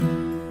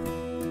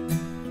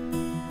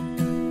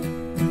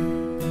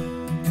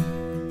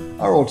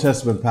Our Old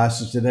Testament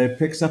passage today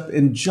picks up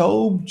in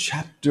Job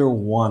chapter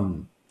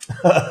 1.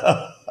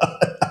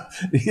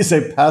 You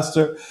say,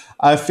 Pastor,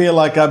 I feel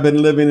like I've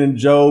been living in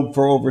Job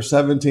for over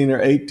 17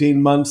 or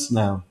 18 months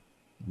now.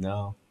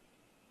 No,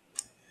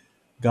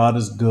 God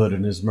is good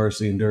and his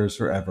mercy endures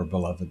forever,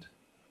 beloved.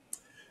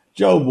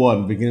 Job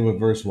 1, beginning with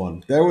verse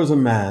 1. There was a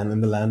man in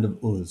the land of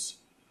Uz,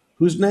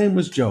 whose name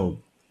was Job,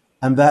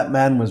 and that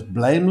man was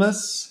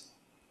blameless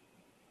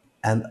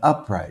and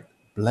upright.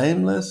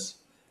 Blameless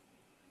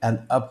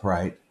and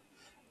upright,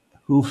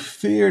 who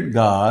feared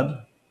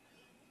God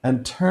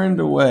and turned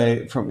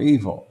away from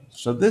evil.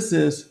 So this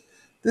is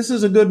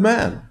a good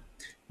man.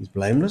 He's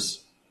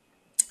blameless,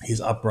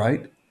 he's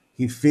upright,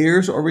 he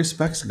fears or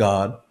respects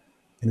God,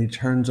 and he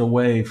turns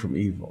away from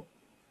evil.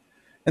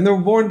 And there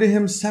were born to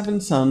him 7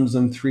 sons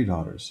and 3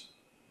 daughters.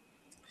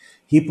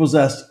 He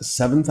possessed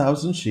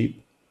 7,000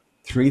 sheep,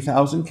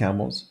 3,000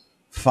 camels,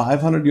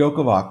 500 yoke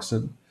of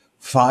oxen,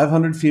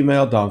 500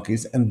 female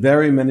donkeys, and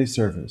very many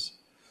servants.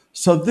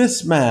 So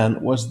this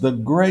man was the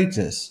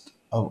greatest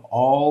of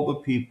all the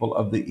people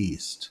of the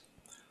East.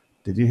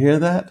 Did you hear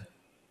that?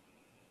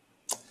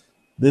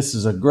 This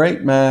is a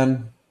great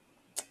man.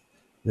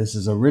 This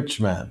is a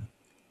rich man.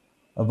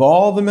 Of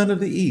all the men of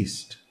the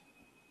East,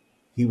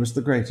 he was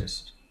the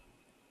greatest.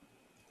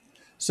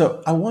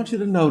 So I want you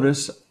to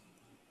notice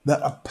that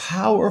a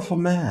powerful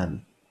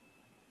man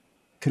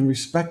can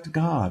respect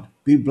God,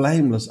 be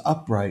blameless,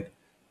 upright,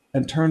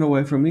 and turn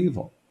away from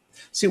evil.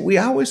 See, we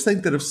always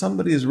think that if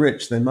somebody is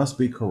rich, they must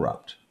be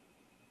corrupt.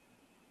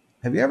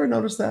 Have you ever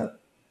noticed that?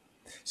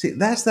 See,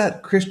 that's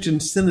that Christian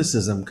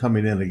cynicism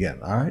coming in again,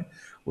 all right?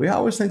 We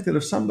always think that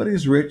if somebody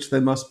is rich, they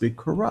must be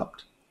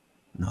corrupt.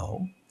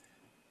 No,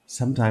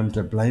 sometimes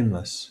they're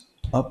blameless,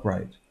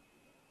 upright,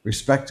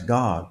 respect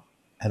God,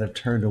 and have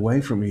turned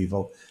away from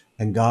evil,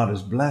 and God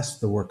has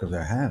blessed the work of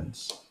their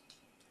hands.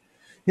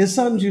 His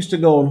sons used to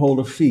go and hold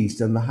a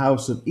feast in the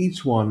house of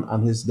each one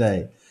on his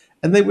day,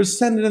 and they would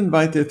send and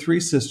invite their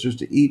 3 sisters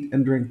to eat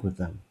and drink with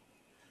them.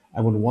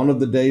 And when one of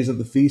the days of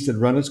the feast had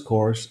run its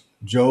course,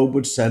 Job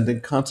would send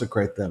and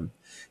consecrate them.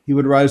 He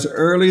would rise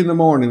early in the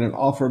morning and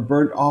offer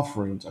burnt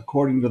offerings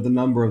according to the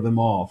number of them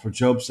all. For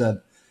Job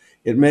said,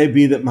 "It may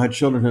be that my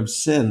children have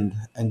sinned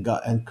and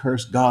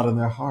cursed God in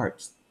their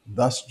hearts."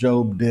 Thus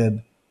Job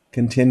did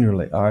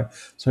continually. All right.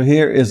 So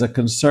here is a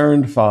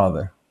concerned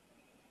father.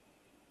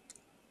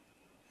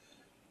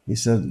 He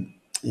said,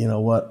 "You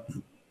know what?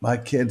 My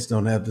kids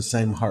don't have the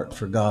same heart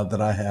for God that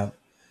I have.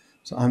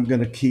 So I'm going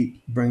to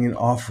keep bringing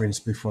offerings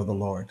before the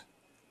Lord.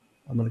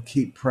 I'm going to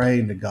keep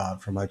praying to God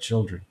for my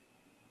children."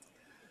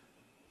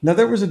 Now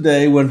there was a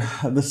day when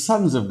the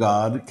sons of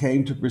God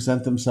came to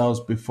present themselves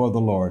before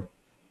the Lord,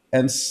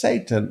 and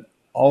Satan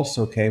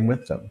also came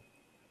with them.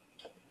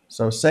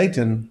 So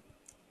Satan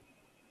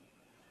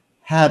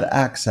had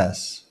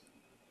access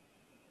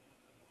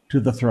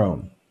to the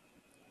throne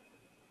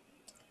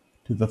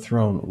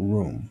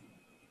room.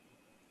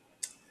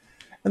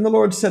 And the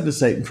Lord said to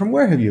Satan, "From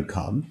where have you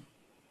come?"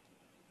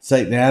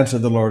 Satan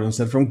answered the Lord and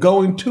said, "From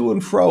going to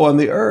and fro on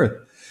the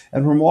earth,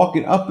 and from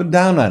walking up and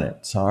down on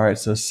it." So, all right,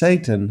 so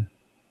Satan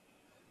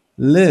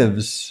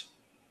lives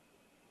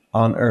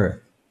on earth.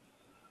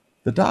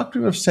 The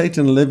doctrine of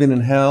Satan living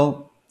in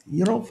hell,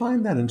 you don't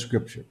find that in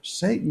Scripture.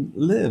 Satan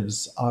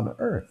lives on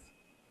earth.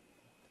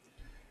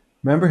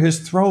 Remember,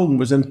 his throne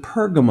was in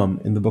Pergamum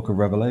in the book of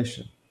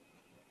Revelation.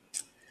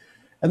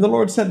 And the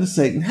Lord said to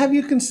Satan, "Have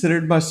you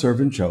considered my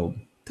servant Job?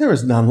 There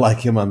is none like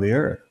him on the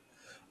earth,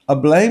 a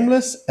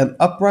blameless and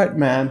upright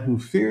man who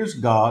fears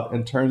God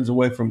and turns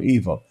away from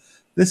evil."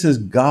 This is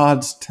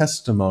God's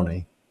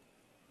testimony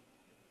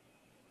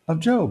of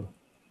Job.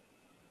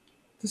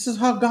 This is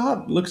how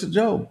God looks at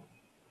Job.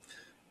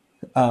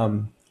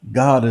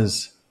 God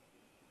is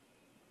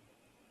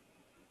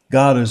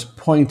God is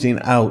pointing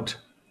out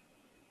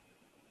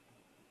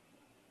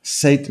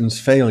Satan's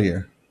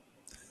failure.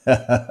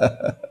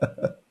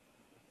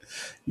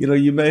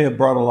 You may have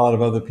brought a lot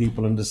of other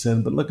people into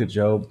sin, but look at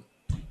Job.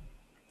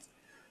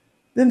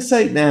 Then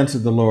Satan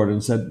answered the Lord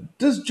and said,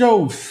 "Does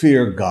Job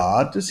fear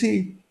God? Does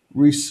he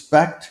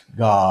respect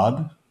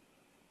God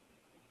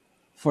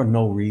for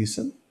no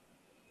reason?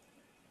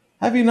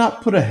 Have you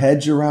not put a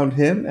hedge around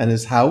him and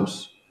his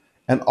house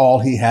and all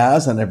he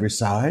has on every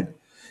side?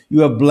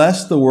 You have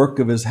blessed the work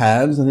of his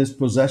hands, and his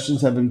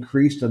possessions have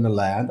increased in the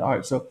land." All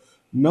right, so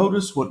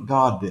notice what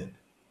God did.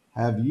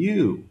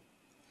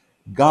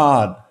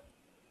 God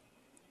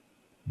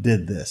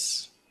did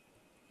this.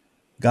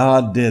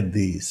 God did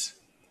these.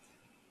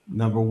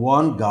 Number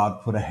one,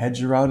 God put a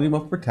hedge around him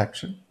of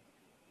protection.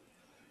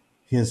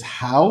 His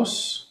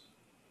house,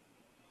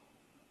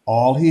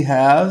 all he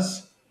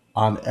has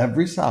on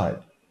every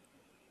side,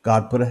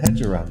 God put a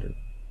hedge around him.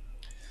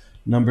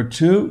 Number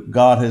two,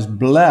 God has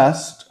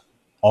blessed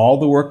all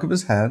the work of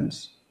his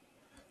hands.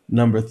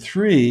 Number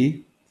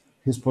three,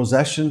 his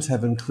possessions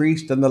have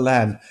increased in the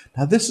land.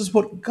 Now, this is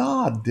what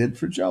God did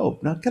for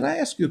Job. Now, can I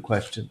ask you a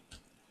question?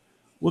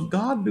 Will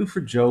God do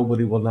for Job what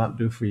he will not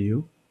do for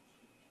you?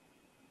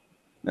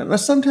 Now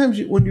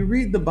sometimes when you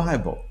read the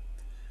Bible,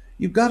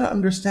 You've got to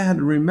understand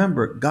and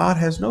remember, God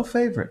has no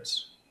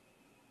favorites.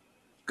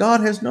 God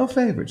has no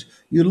favorites.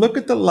 You look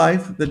at the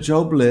life that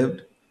Job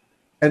lived,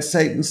 and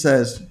Satan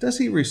says, does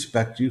he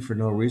respect you for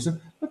no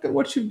reason? Look at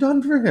what you've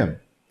done for him.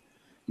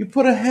 You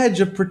put a hedge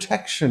of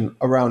protection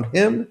around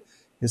him,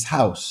 his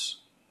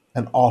house,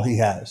 and all he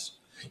has.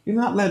 You're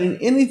not letting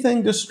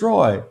anything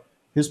destroy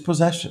his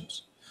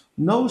possessions.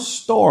 No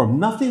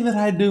storm, nothing that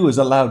I do is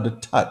allowed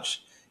to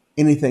touch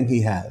anything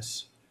he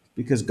has.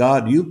 Because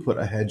God, you put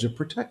a hedge of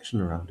protection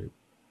around him.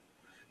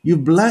 You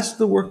blessed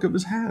the work of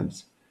his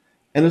hands,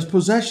 and his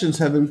possessions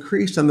have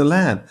increased on the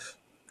land.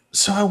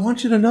 So I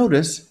want you to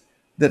notice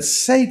that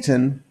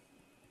Satan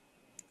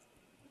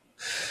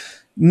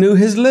knew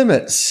his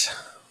limits.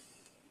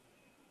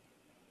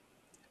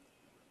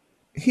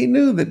 He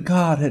knew that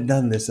God had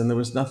done this and there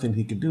was nothing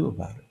he could do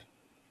about it.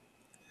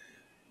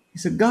 He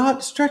said,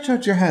 God, stretch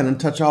out your hand and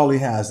touch all he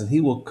has, and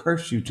he will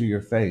curse you to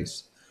your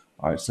face.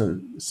 All right,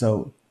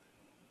 so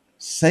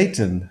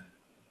Satan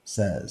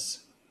says,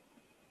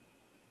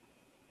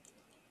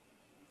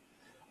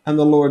 and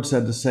the Lord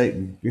said to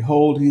Satan,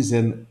 behold, he's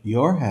in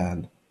your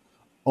hand,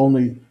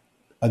 only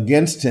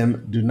against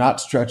him do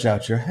not stretch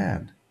out your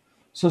hand.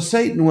 So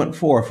Satan went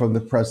forth from the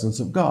presence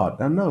of God.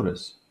 Now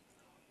notice,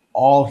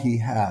 all he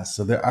has.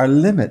 So there are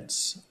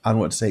limits on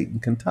what Satan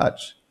can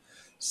touch.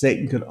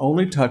 Satan could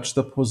only touch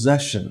the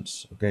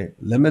possessions, okay?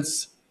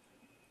 Limits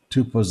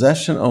to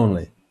possession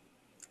only.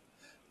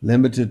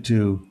 Limited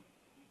to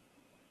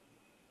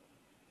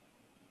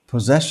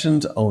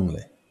possessions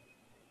only.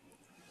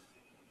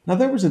 Now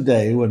there was a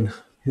day when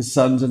his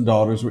sons and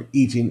daughters were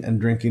eating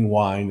and drinking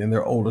wine in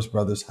their oldest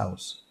brother's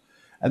house.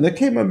 And there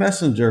came a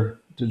messenger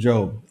to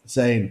Job,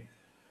 saying,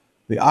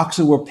 the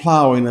oxen were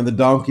plowing and the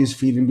donkeys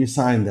feeding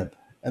beside them.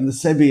 And the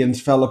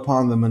Sabeans fell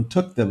upon them and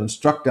took them and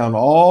struck down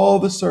all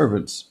the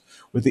servants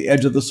with the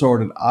edge of the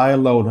sword, and I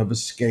alone have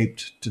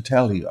escaped to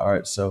tell you. All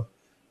right, so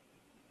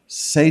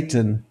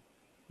Satan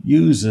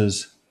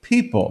uses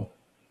people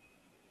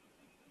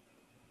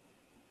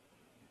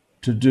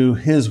to do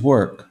his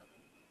work.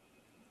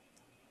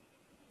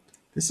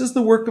 This is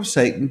the work of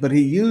Satan, but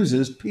he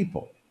uses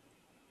people.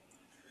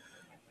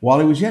 While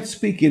he was yet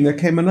speaking, there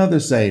came another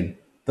saying,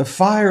 the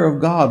fire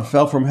of God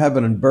fell from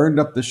heaven and burned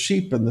up the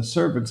sheep and the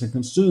servants and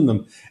consumed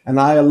them,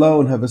 and I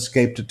alone have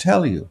escaped to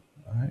tell you.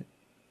 All right.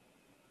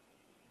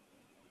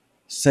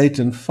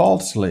 Satan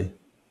falsely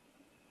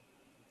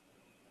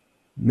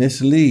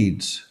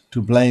misleads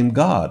to blame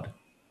God.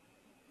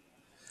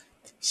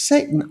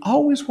 Satan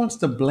always wants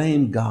to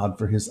blame God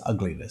for his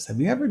ugliness. Have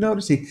you ever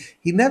noticed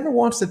he never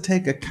wants to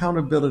take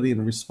accountability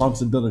and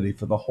responsibility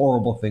for the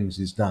horrible things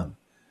he's done?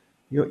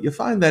 You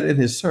find that in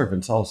his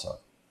servants also.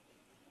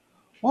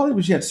 While he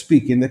was yet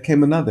speaking, there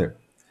came another.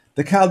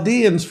 The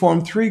Chaldeans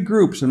formed 3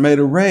 groups and made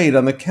a raid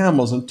on the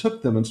camels and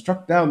took them and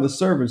struck down the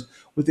servants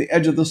with the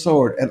edge of the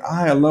sword, and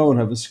I alone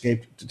have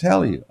escaped to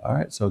tell you. All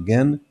right, so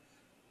again,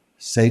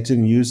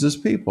 Satan uses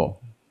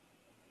people.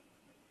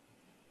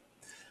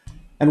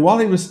 And while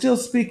he was still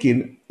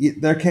speaking,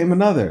 there came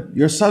another.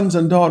 Your sons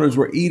and daughters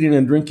were eating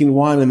and drinking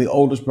wine in the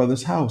oldest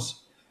brother's house.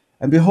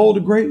 And behold, a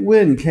great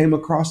wind came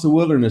across the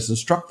wilderness and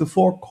struck the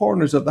 4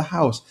 corners of the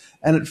house,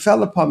 and it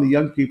fell upon the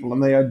young people,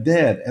 and they are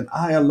dead, and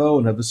I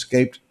alone have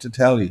escaped to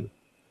tell you.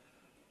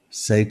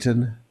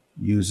 Satan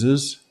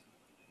uses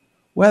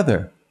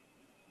weather.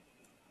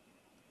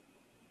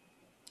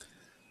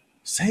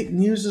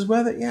 Satan uses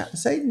weather? Yeah,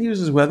 Satan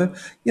uses weather.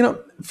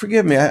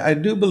 Forgive me, I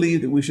do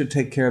believe that we should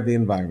take care of the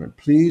environment.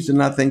 Please do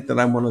not think that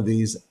I'm one of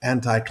these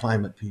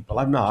anti-climate people.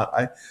 I'm not.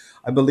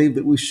 I believe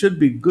that we should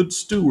be good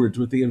stewards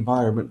with the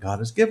environment God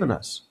has given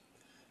us.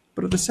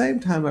 But at the same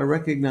time, I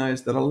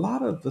recognize that a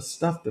lot of the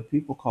stuff that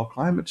people call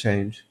climate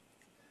change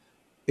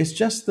is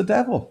just the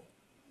devil.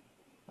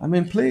 I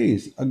mean,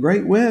 please, a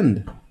great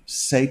wind.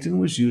 Satan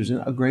was using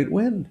a great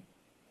wind.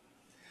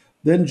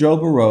 Then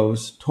Job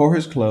arose, tore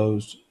his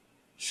clothes,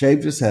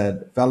 shaved his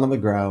head, fell on the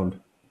ground,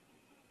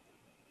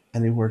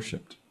 and he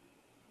worshiped.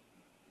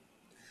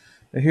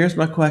 Now here's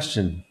my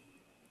question.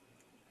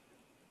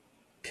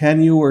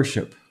 Can you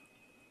worship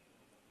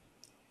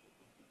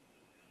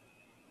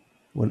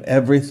when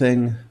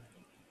everything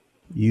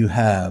you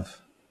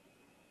have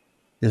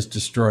is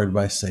destroyed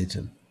by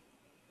Satan?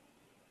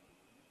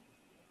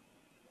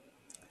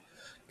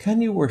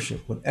 Can you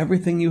worship when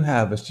everything you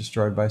have is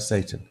destroyed by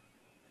Satan?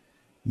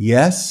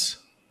 Yes,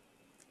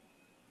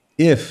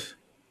 if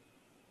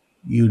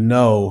you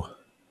know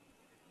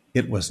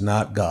it was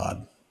not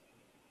God.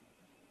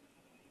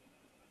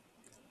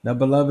 Now,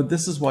 beloved,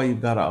 this is why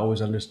you've got to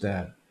always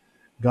understand.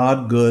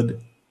 God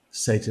good,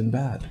 Satan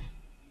bad.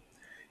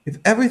 If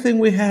everything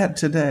we had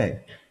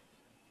today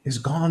is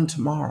gone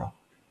tomorrow,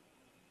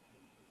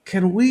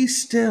 can we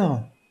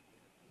still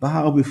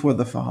bow before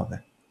the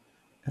Father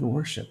and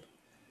worship?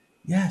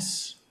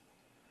 Yes.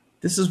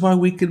 This is why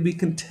we can be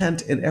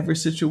content in every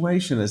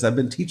situation, as I've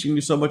been teaching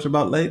you so much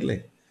about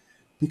lately,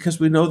 because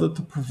we know that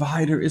the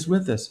provider is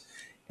with us.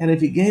 And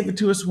if he gave it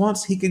to us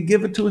once, he could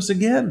give it to us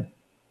again.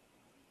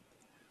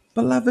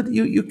 Beloved,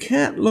 you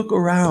can't look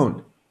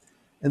around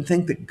and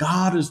think that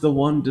God is the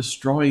one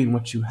destroying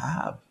what you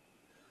have.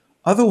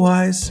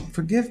 Otherwise,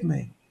 forgive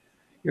me.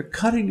 You're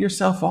cutting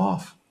yourself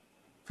off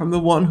from the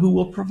one who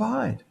will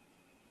provide.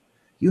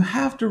 You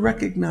have to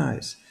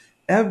recognize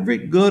every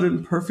good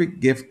and perfect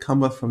gift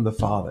cometh from the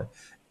Father.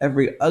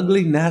 Every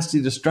ugly,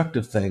 nasty,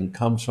 destructive thing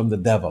comes from the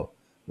devil,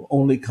 who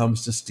only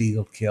comes to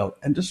steal, kill,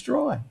 and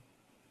destroy.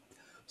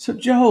 So,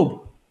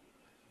 Job,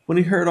 when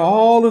he heard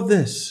all of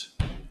this,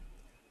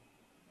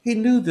 he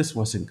knew this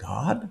wasn't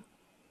God.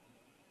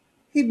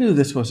 He knew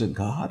this wasn't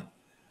God.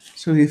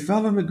 So he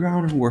fell on the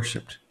ground and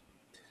worshiped.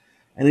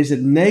 And he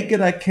said, naked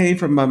I came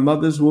from my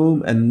mother's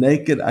womb, and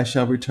naked I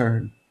shall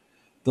return.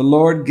 The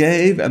Lord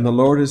gave, and the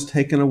Lord has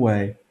taken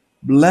away.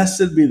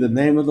 Blessed be the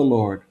name of the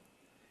Lord.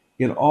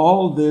 In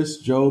all this,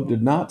 Job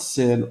did not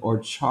sin or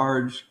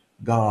charge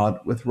God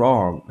with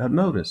wrong. Now,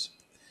 notice,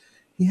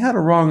 he had a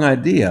wrong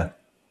idea,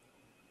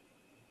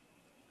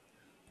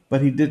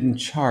 but he didn't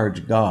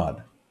charge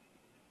God.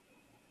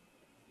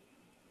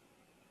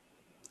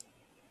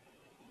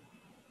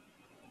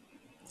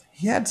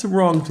 He had some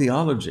wrong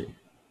theology,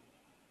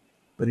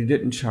 but he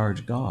didn't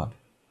charge God.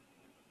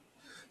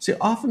 See,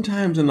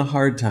 oftentimes in the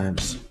hard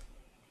times,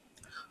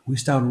 we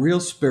sound real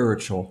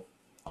spiritual,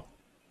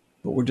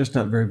 but we're just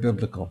not very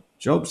biblical.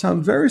 Job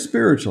sounds very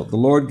spiritual. The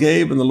Lord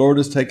gave and the Lord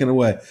has taken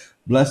away.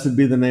 Blessed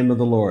be the name of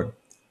the Lord.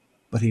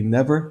 But he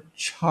never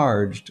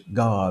charged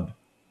God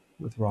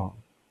with wrong.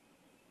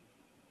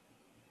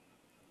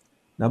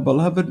 Now,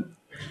 beloved,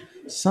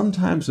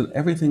 sometimes when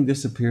everything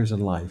disappears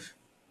in life,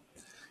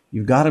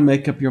 you've got to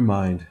make up your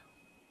mind.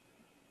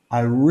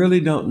 I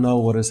really don't know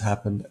what has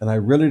happened, and I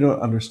really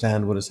don't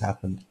understand what has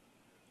happened.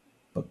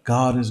 But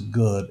God is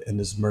good, and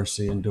his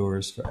mercy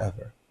endures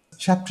forever.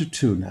 Chapter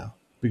 2 now,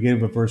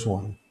 beginning with verse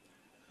 1.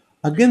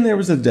 Again there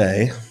was a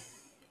day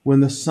when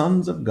the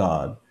sons of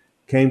God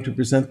came to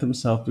present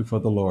themselves before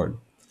the Lord.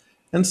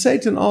 And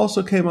Satan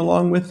also came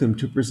along with them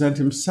to present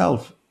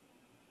himself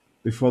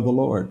before the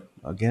Lord.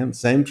 Again,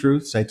 same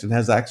truth. Satan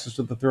has access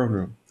to the throne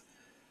room.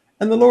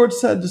 And the Lord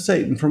said to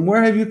Satan, from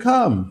where have you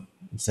come?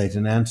 And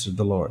Satan answered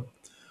the Lord,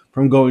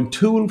 from going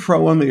to and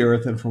fro on the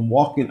earth and from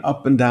walking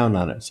up and down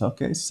on it. So,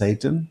 okay,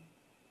 Satan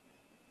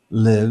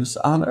lives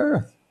on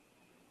earth.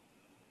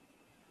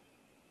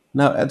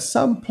 Now, at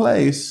some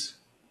place,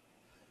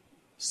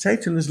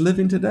 Satan is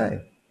living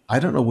today. I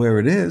don't know where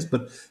it is,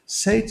 but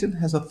Satan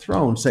has a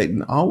throne.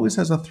 Satan always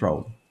has a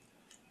throne.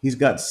 He's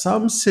got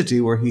some city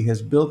where he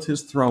has built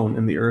his throne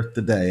in the earth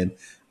today, and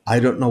I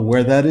don't know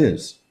where that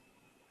is.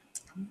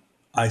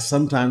 I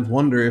sometimes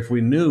wonder if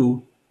we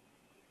knew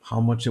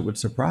how much it would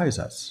surprise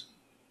us.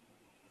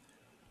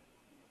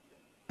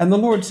 And the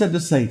Lord said to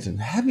Satan,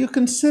 have you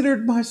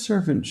considered my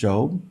servant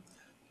Job?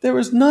 There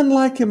is none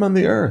like him on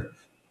the earth,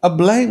 a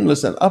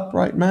blameless and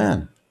upright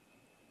man.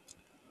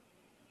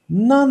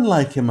 None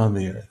like him on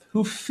the earth,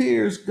 who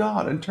fears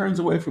God and turns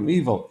away from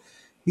evil.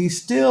 He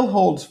still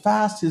holds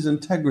fast his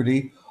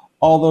integrity,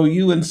 although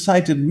you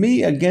incited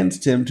me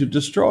against him to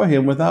destroy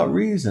him without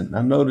reason.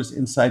 Now notice,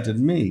 incited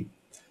me.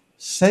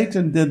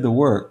 Satan did the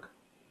work,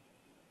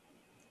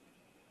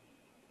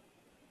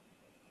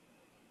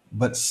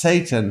 but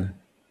Satan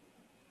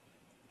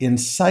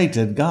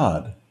incited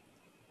God.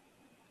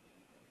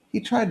 He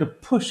tried to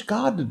push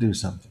God to do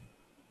something.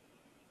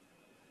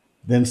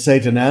 Then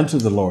Satan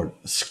answered the Lord,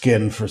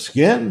 skin for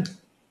skin.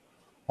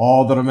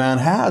 All that a man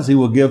has, he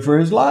will give for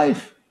his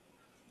life.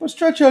 But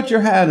stretch out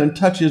your hand and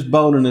touch his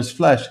bone and his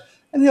flesh,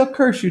 and he'll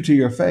curse you to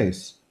your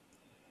face.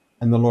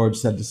 And the Lord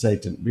said to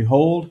Satan,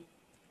 behold,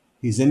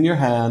 he's in your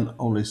hand,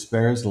 only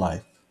spare his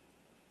life.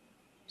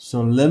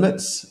 So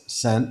limits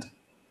set,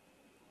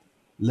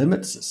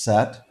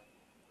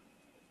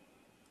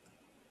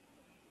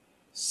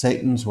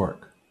 Satan's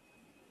work.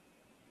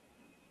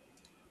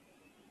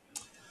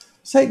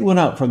 Satan went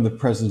out from the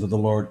presence of the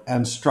Lord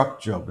and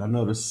struck Job. Now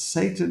notice,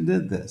 Satan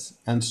did this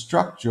and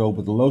struck Job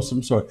with a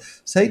loathsome sword.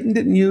 Satan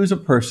didn't use a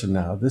person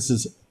now. This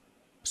is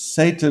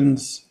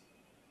Satan's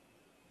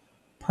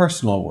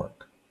personal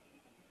work.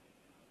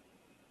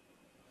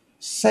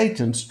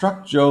 Satan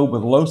struck Job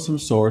with a loathsome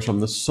sword from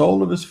the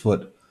sole of his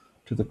foot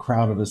to the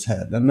crown of his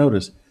head. Now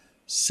notice,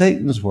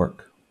 Satan's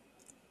work.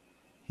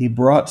 He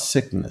brought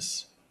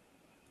sickness.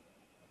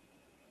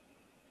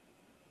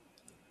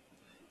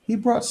 He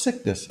brought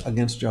sickness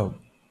against Job.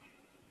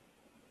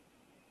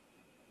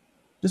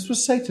 This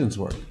was Satan's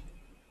work.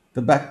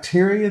 The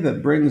bacteria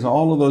that brings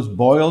all of those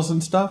boils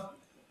and stuff,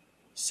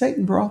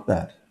 Satan brought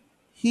that.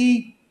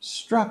 He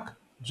struck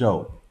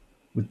Job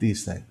with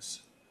these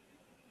things.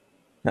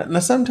 Now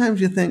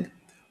sometimes you think,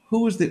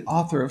 who is the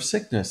author of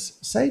sickness?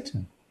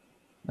 Satan,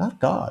 not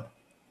God.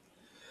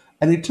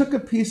 And he took a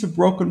piece of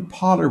broken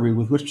pottery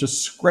with which to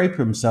scrape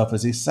himself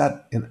as he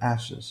sat in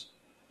ashes.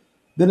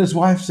 Then his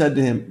wife said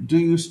to him, do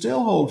you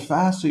still hold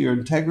fast to your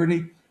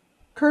integrity?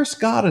 Curse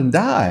God and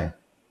die.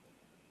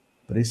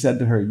 But he said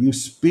to her, you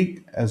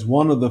speak as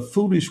one of the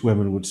foolish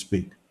women would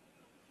speak.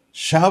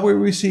 Shall we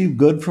receive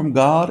good from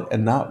God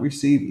and not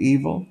receive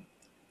evil?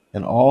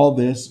 In all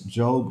this,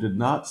 Job did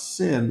not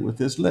sin with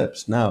his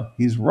lips. Now,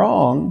 he's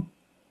wrong,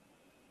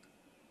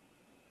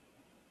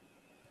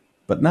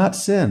 but not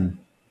sin.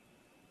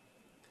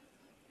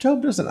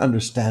 Job doesn't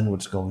understand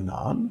what's going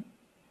on.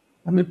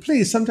 I mean,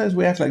 please, sometimes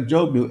we act like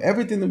Job knew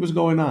everything that was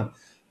going on.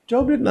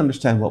 Job didn't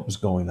understand what was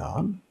going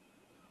on.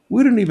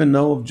 We don't even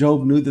know if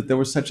Job knew that there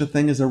was such a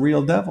thing as a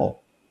real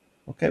devil.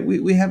 Okay,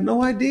 we have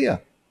no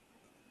idea.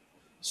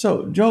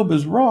 So Job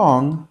is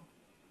wrong,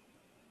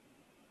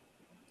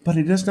 but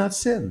he does not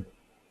sin.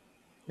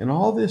 In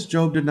all this,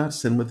 Job did not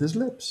sin with his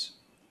lips.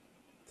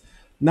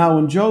 Now,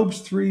 when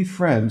Job's three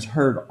friends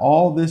heard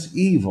all this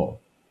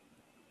evil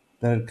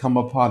that had come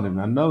upon him,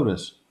 now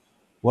notice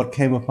what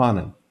came upon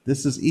him.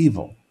 This is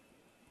evil: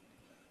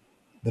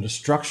 the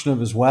destruction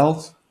of his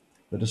wealth,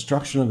 the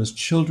destruction of his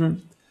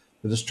children,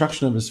 the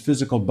destruction of his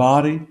physical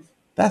body.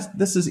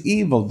 This is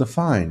evil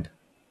defined.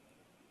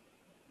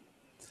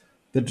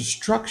 The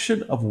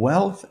destruction of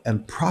wealth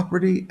and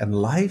property and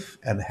life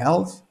and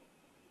health.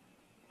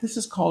 This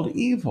is called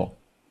evil.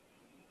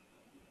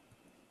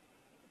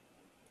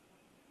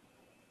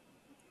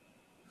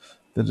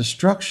 The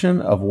destruction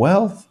of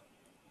wealth,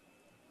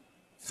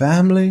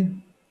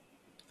 family,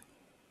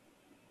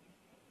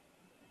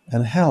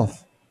 and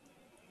health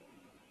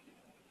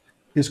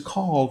is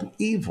called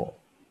evil.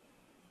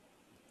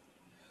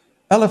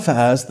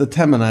 Eliphaz the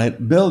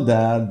Temanite,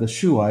 Bildad the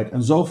Shuhite,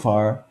 and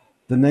Zophar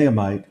the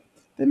Naamite,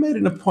 they made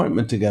an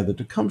appointment together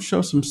to come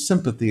show some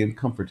sympathy and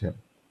comfort him.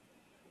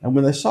 And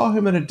when they saw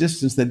him at a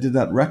distance, they did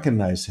not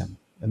recognize him.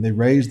 And they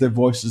raised their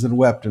voices and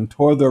wept, and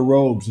tore their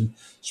robes, and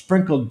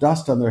sprinkled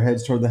dust on their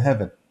heads toward the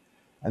heaven.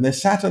 And they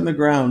sat on the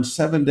ground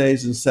 7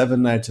 days and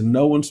 7 nights, and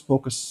no one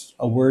spoke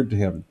a word to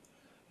him,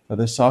 for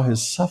they saw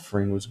his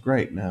suffering was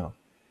great. Now,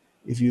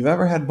 if you've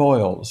ever had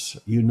boils,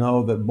 you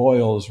know that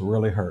boils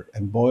really hurt.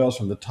 And boils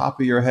from the top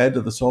of your head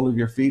to the sole of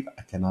your feet,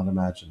 I cannot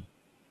imagine.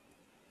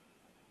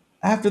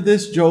 After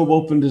this, Job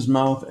opened his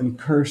mouth and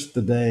cursed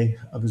the day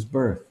of his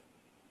birth.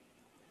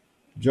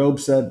 Job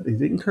said, he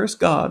didn't curse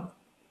God.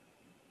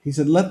 He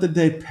said, let the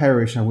day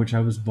perish on which I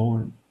was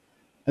born,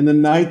 and the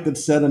night that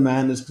said a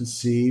man is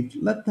conceived.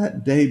 Let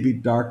that day be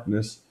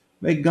darkness.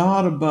 May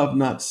God above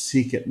not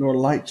seek it, nor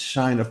light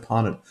shine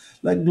upon it.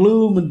 Let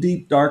gloom and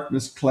deep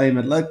darkness claim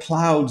it. Let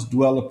clouds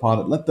dwell upon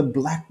it. Let the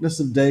blackness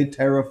of day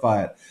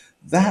terrify it.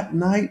 That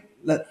night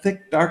let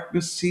thick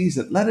darkness seize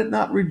it. Let it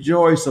not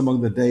rejoice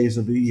among the days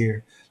of the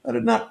year. Let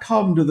it not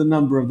come to the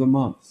number of the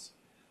months.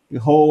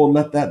 Behold,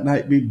 let that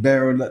night be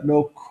barren. Let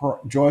no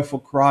joyful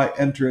cry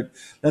enter it.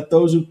 Let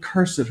those who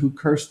curse it, who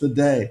curse the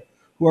day,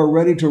 who are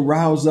ready to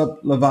rouse up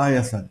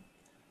Leviathan.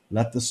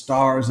 Let the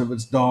stars of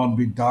its dawn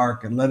be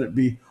dark, and let it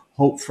be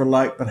hope for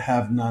light but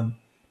have none.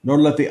 Nor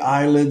let the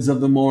eyelids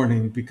of the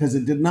morning, because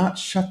it did not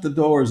shut the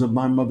doors of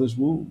my mother's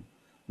womb,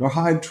 nor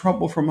hide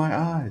trouble from my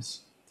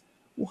eyes.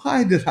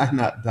 Why did I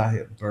not die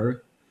at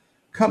birth,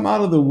 come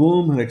out of the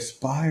womb and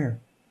expire?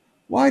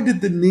 Why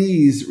did the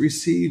knees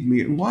receive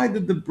me, and why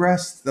did the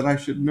breasts that I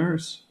should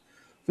nurse?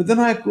 For then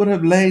I would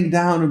have lain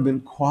down and been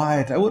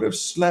quiet. I would have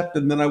slept,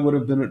 and then I would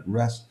have been at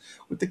rest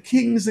with the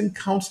kings and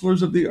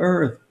counselors of the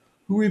earth,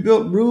 who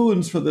rebuilt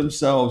ruins for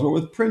themselves, or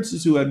with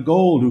princes who had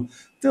gold, who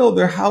filled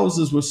their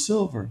houses with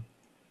silver.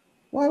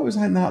 Why was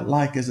I not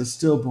like as a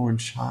stillborn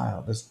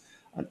child, as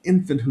an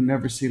infant who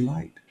never see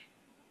light?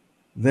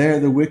 There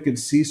the wicked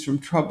cease from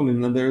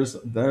troubling, and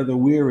there the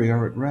weary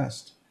are at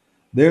rest.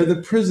 There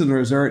the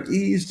prisoners are at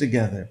ease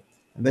together,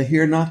 and they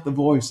hear not the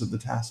voice of the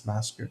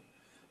taskmaster.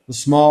 The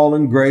small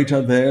and great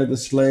are there, the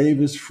slave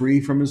is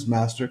free from his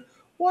master.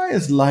 Why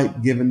is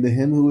light given to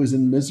him who is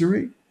in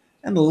misery,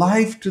 and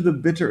life to the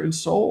bitter in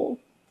soul?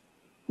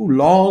 Who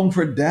long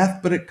for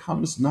death, but it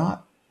comes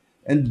not,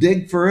 and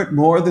dig for it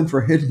more than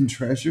for hidden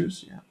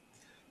treasures?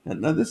 Yeah.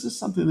 Now this is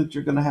something that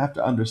you're going to have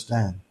to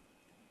understand.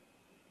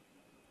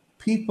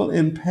 People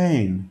in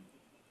pain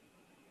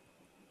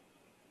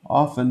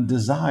often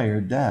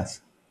desire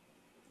death.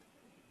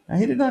 Now,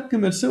 he did not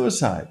commit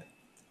suicide,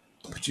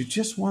 but you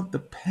just want the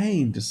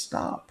pain to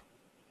stop.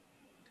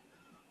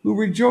 Who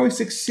rejoice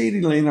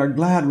exceedingly and are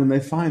glad when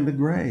they find the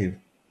grave.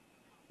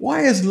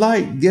 Why is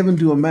light given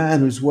to a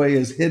man whose way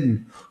is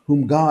hidden,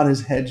 whom God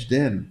has hedged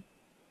in?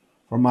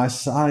 For my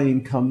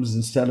sighing comes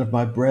instead of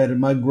my bread, and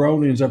my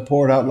groanings are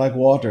poured out like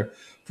water.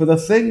 For the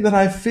thing that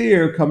I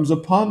fear comes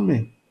upon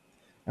me,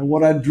 and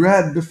what I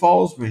dread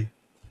befalls me.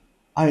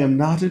 I am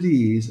not at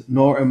ease,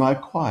 nor am I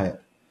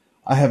quiet.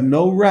 I have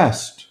no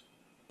rest,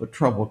 but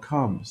trouble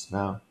comes.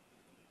 Now,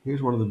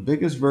 here's one of the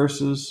biggest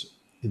verses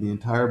in the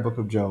entire book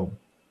of Job.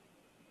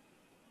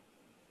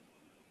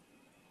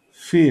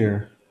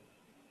 Fear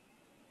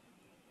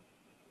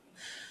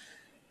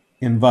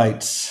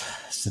invites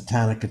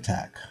satanic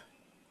attack.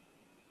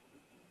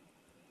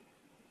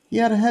 He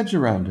had a hedge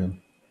around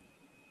him.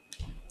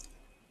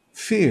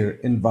 Fear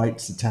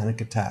invites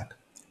satanic attack.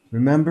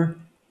 Remember,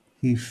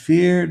 he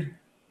feared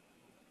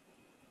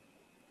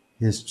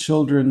his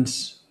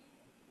children's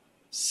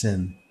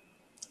sin.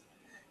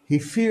 He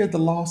feared the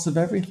loss of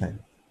everything.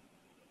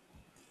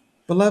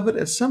 Beloved,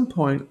 at some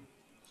point,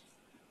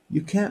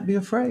 you can't be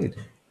afraid.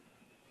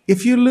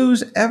 If you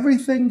lose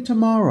everything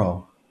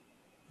tomorrow,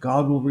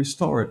 God will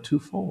restore it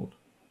twofold.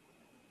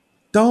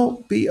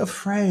 Don't be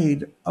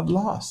afraid of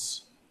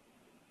loss.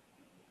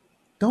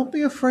 Don't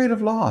be afraid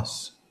of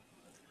loss.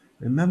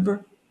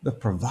 Remember, the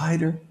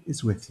provider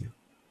is with you.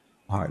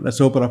 All right,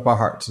 let's open up our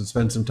hearts and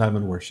spend some time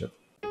in worship.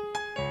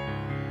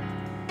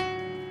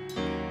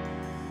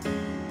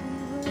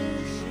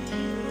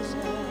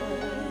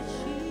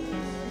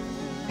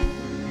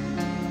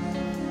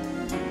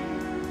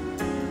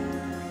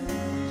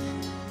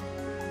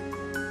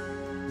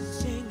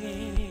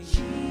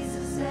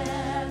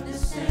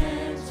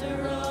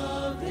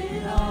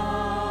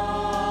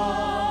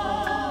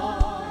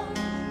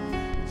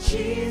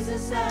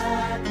 Jesus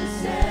at the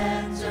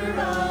center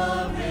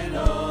of it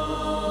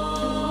all.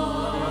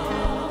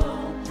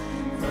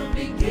 From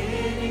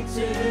beginning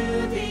to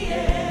the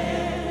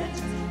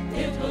end,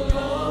 it will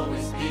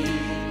always be,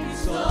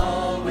 it's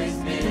always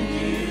been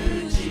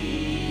you,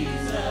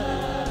 Jesus.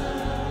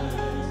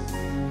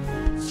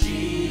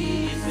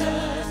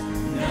 Jesus,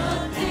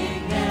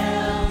 nothing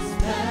else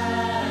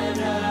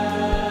matters.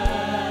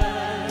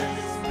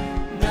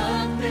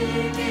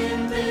 Nothing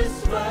in this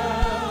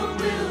world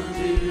will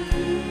do.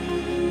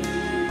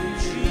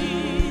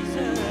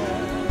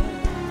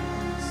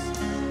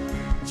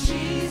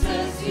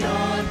 Jesus,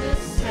 you're the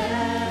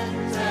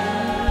center.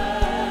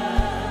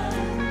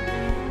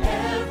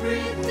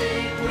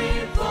 Everything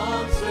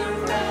revolves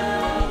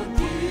around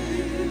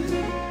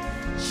you.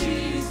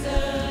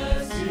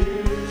 Jesus,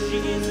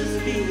 Jesus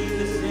be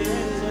the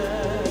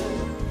center.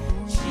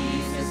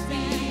 Jesus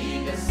be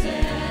the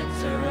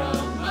center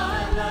of my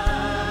life.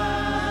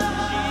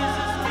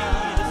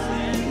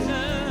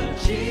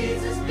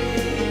 Jesus be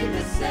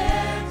the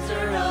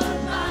center of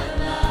my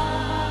life.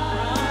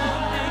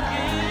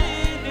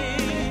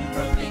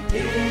 From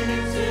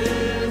beginning to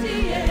the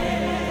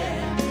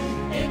end,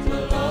 it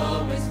will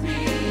always be,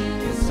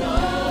 it's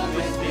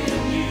always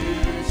been you,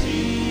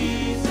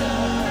 Jesus.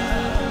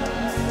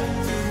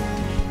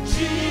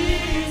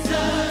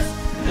 Jesus,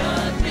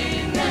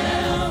 nothing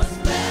else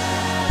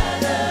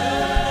matters.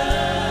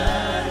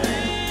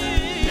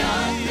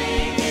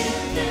 Nothing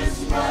in this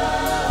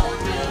world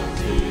will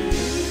do.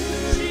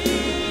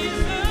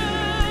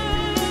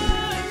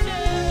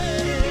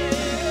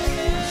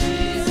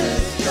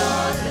 Jesus,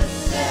 you're the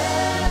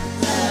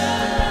center.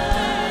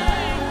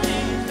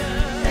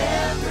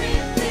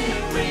 Everything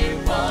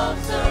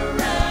revolves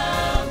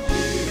around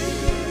you.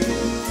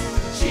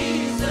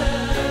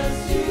 Jesus,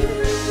 you.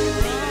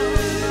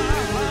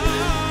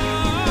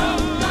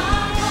 From my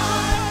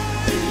heart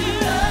to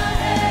the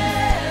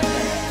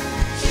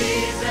heavens,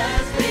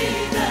 Jesus be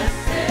the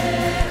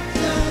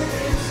center.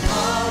 It's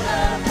all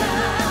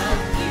about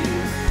you.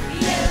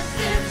 Yes,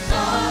 it's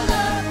all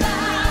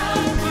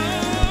about you.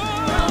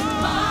 From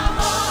my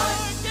heart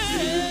to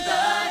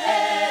the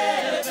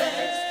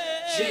heavens,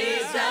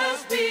 Jesus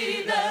be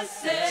the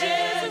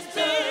center.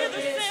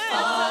 It's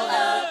all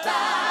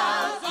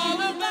about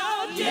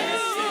you.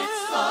 Yes,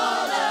 it's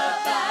all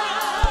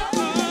about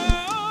you.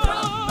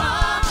 From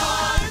my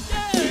heart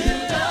to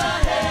the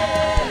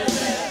heavens,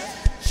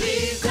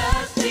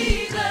 Jesus be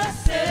the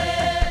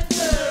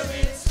center.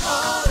 It's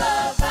all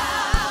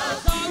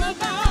about you.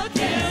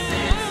 Yes,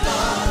 it's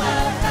all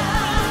about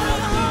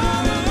you.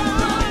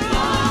 From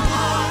my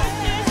heart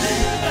to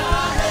the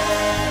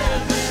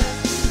heavens,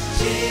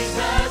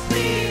 Jesus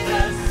be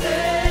the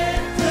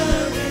center.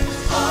 It's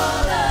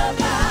all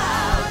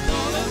about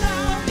you.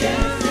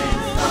 Yes,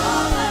 it's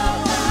all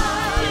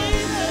about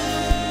you.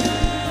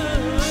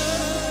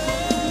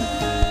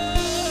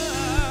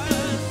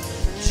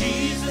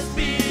 Jesus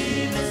be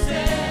the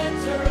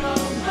center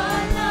of my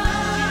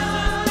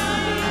life.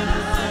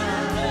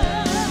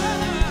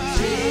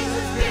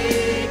 Jesus be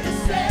the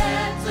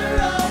center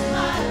of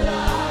my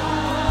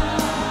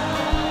life.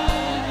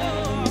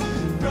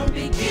 From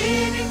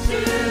beginning to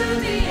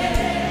the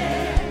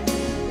end,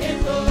 it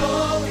will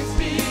always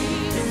be,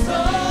 it's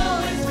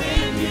always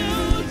been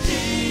you,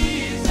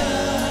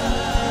 Jesus.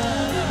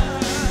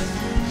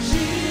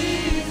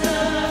 Jesus,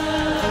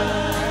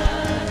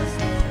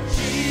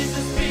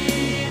 Jesus be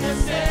the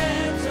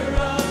center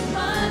of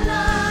my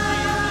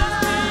life.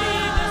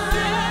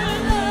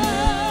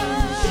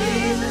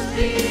 Jesus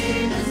be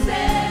the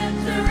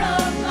center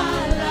of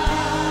my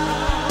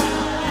life.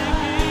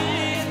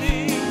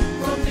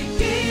 From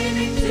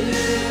beginning to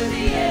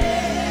the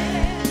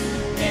end,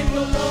 it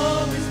will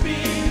always be,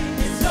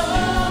 it's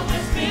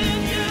always been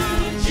you,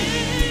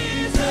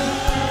 Jesus.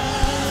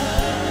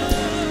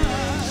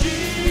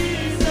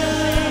 Jesus,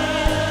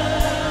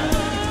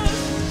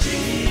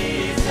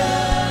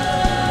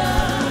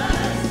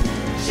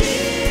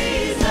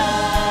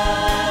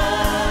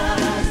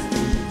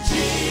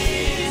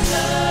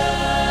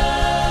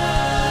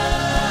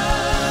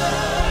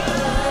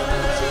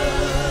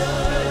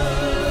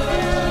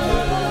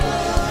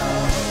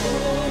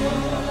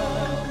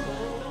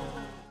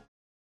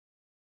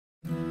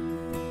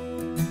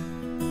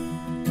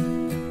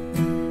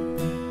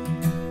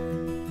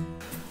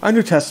 Our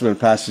New Testament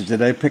passage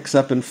today picks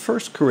up in 1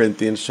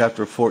 Corinthians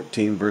chapter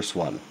 14, verse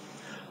 1.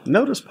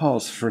 Notice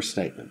Paul's first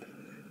statement.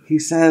 He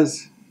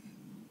says,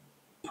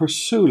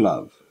 pursue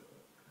love.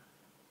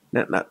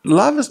 Now,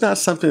 love is not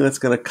something that's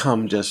going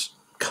to just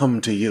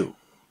come to you.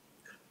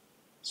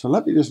 So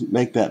let me just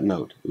make that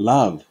note.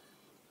 Love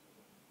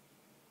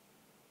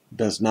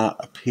does not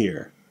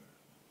appear.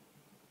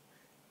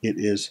 It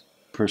is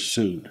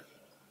pursued.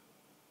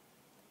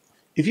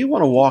 If you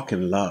want to walk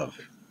in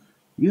love,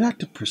 you have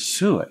to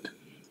pursue it.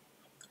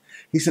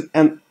 He said,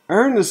 and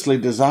earnestly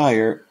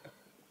desire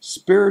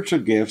spiritual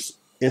gifts,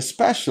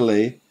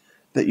 especially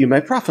that you may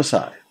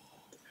prophesy.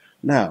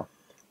 Now,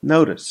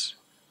 notice,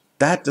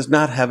 that does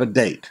not have a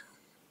date.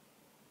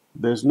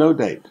 There's no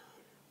date.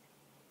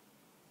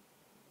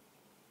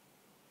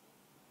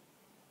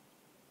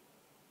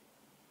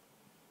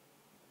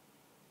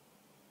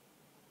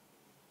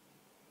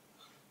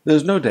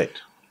 There's no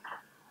date.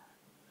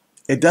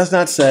 It does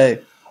not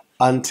say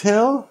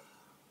until.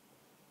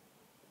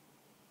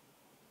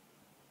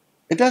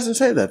 It doesn't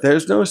say that. There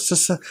is no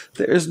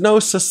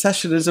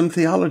cessationism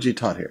theology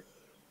taught here.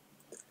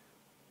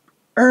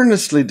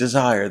 Earnestly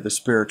desire the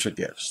spiritual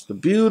gifts, the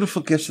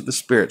beautiful gifts of the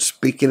Spirit,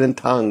 speaking in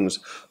tongues,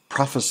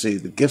 prophecy,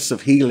 the gifts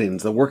of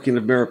healings, the working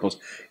of miracles.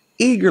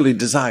 Eagerly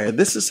desire.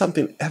 This is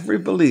something every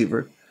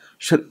believer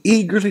should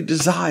eagerly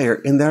desire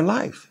in their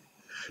life.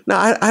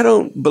 Now, I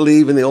don't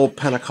believe in the old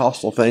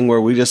Pentecostal thing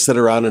where we just sit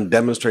around and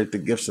demonstrate the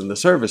gifts in the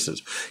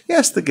services.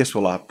 Yes, the gifts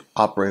will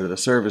operate in the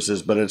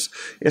services, but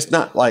it's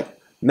not like,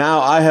 now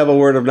I have a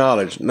word of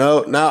knowledge.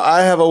 No, now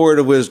I have a word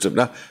of wisdom.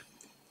 Now,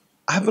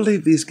 I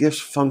believe these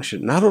gifts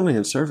function not only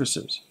in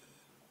services,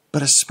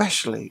 but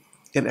especially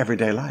in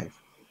everyday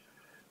life.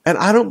 And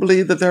I don't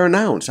believe that they're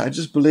announced. I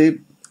just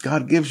believe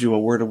God gives you a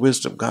word of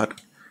wisdom. God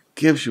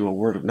gives you a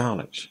word of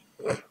knowledge.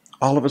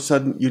 All of a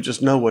sudden, you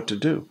just know what to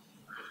do.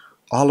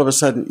 All of a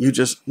sudden, you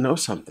just know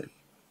something.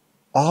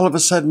 All of a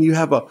sudden, you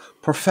have a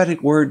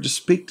prophetic word to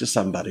speak to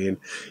somebody, and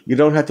you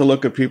don't have to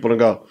look at people and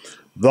go,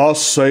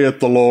 "Thus saith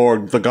the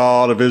Lord, the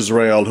God of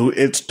Israel, who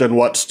it'st and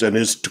what'st and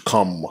is to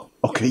come."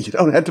 Okay, you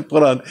don't have to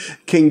put on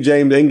King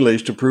James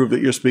English to prove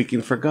that you're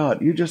speaking for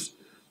God. You just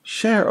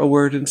share a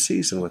word in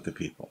season with the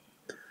people.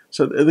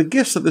 So the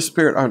gifts of the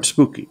Spirit aren't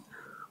spooky.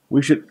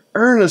 We should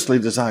earnestly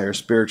desire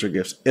spiritual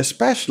gifts,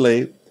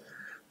 especially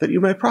that you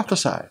may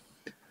prophesy.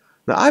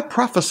 Now, I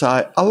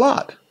prophesy a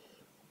lot,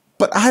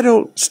 but I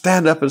don't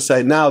stand up and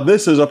say, now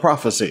this is a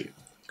prophecy.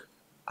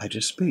 I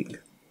just speak.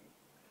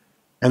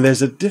 And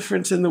there's a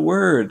difference in the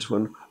words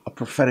when a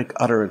prophetic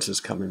utterance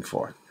is coming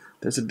forth.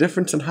 There's a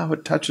difference in how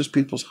it touches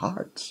people's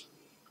hearts.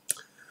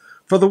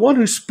 For the one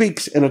who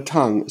speaks in a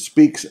tongue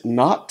speaks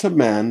not to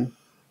men,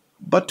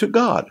 but to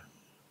God.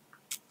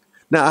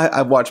 Now,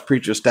 I've watched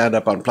preachers stand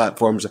up on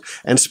platforms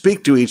and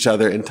speak to each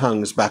other in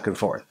tongues back and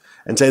forth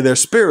and say their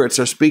spirits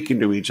are speaking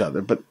to each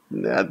other. But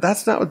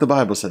that's not what the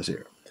Bible says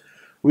here.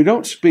 We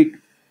don't speak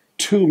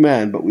to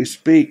men, but we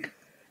speak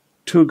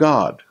to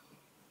God.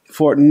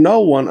 For no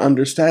one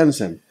understands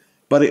him,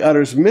 but he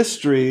utters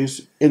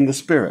mysteries in the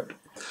Spirit.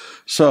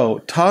 So,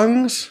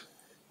 tongues.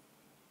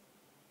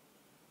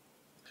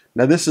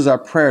 Now, this is our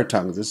prayer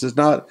tongues. This is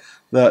not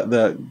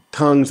the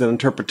tongues and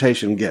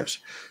interpretation gifts.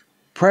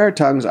 Prayer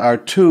tongues are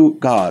to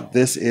God.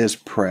 This is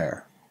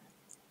prayer.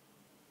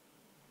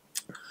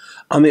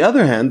 On the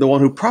other hand, the one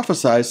who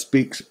prophesies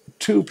speaks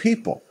to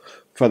people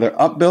for their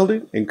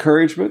upbuilding,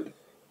 encouragement,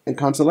 and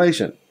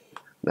consolation.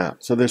 Now,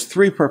 so there's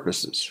three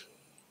purposes.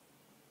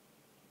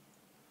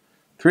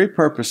 Three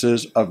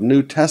purposes of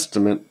New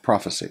Testament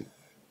prophecy.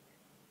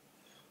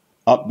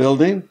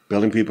 Upbuilding,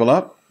 building people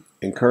up,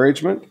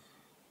 encouragement,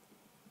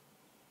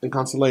 and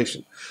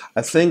consolation.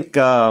 I think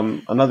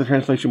another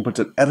translation puts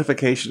it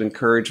edification,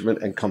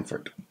 encouragement, and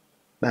comfort.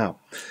 Now,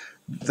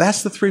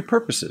 that's the three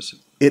purposes.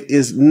 It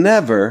is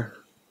never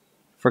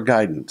for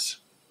guidance.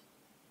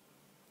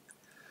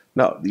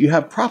 Now, you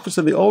have prophets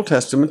in the Old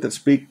Testament that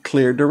speak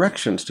clear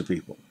directions to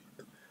people.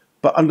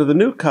 But under the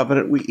New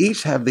Covenant, we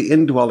each have the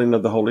indwelling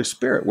of the Holy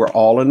Spirit. We're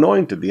all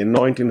anointed. The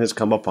anointing has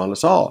come upon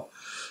us all.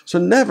 So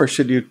never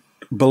should you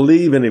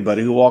believe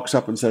anybody who walks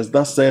up and says,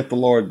 "Thus saith the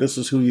Lord, this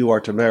is who you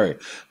are to marry.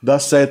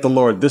 Thus saith the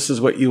Lord, this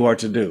is what you are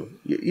to do."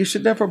 You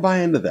should never buy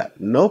into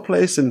that. No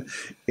place in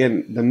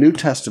the New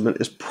Testament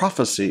is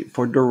prophecy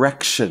for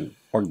direction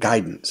or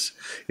guidance.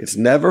 It's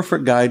never for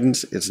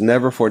guidance. It's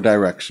never for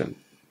direction.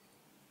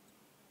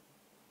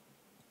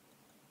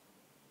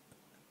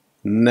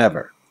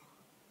 Never.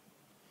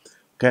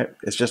 Okay?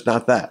 It's just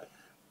not that.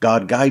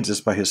 God guides us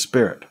by his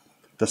Spirit.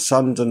 The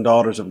sons and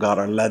daughters of God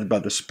are led by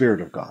the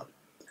Spirit of God.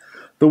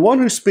 The one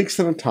who speaks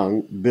in a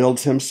tongue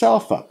builds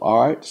himself up.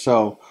 All right?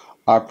 So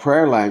our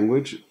prayer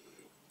language,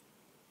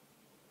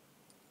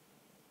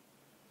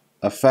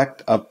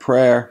 effect of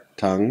prayer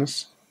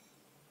tongues,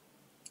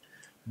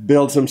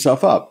 builds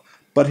himself up.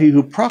 But he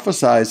who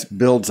prophesies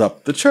builds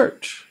up the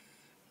church.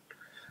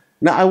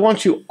 Now, I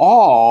want you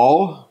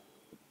all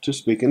to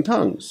speak in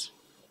tongues,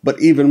 but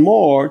even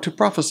more to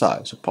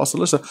prophesy. So, Paul said,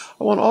 listen,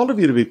 I want all of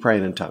you to be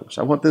praying in tongues.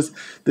 I want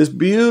this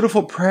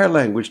beautiful prayer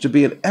language to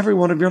be in every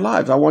one of your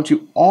lives. I want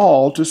you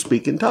all to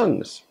speak in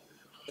tongues.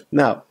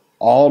 Now,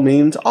 all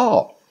means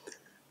all.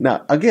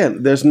 Now,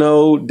 again, there's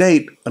no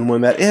date on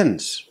when that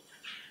ends.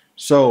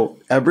 So,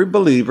 every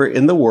believer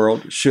in the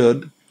world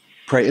should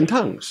pray in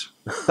tongues.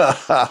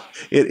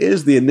 It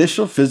is the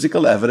initial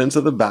physical evidence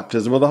of the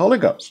baptism of the Holy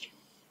Ghost.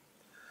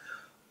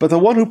 But the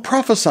one who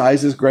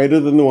prophesies is greater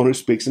than the one who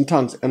speaks in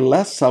tongues,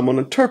 unless someone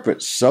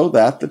interprets, so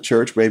that the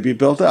church may be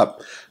built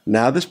up.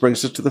 Now this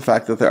brings us to the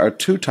fact that there are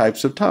two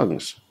types of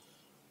tongues.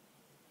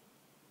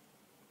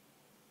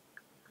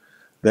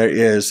 There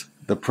is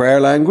the prayer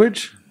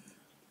language,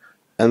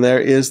 and there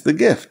is the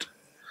gift.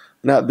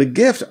 Now, the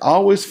gift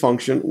always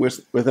functions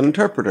with an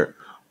interpreter.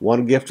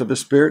 One gift of the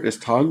Spirit is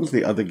tongues.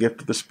 The other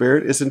gift of the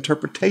Spirit is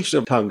interpretation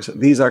of tongues.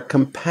 These are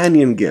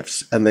companion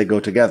gifts, and they go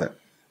together.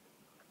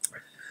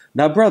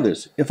 Now,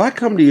 brothers, if I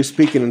come to you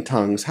speaking in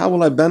tongues, how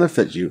will I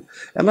benefit you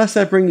unless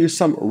I bring you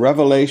some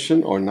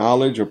revelation or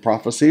knowledge or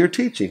prophecy or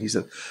teaching? He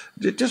said,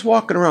 just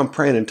walking around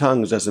praying in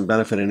tongues doesn't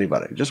benefit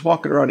anybody. Just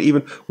walking around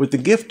even with the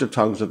gift of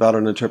tongues without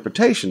an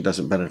interpretation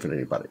doesn't benefit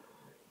anybody.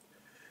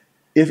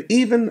 If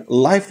even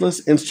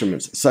lifeless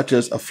instruments such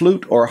as a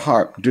flute or a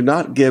harp do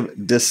not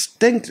give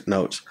distinct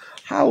notes,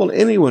 how will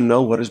anyone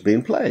know what is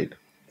being played?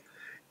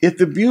 If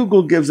the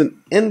bugle gives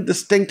an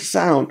indistinct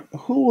sound,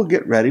 who will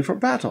get ready for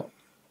battle?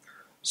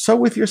 So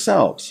with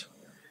yourselves.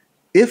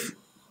 If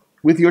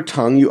with your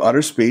tongue you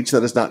utter speech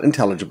that is not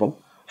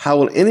intelligible, how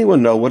will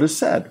anyone know what is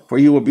said? For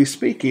you will be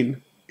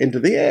speaking into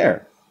the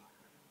air.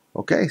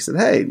 Okay, he said,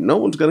 hey, no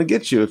one's going to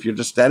get you if you're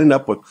just standing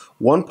up with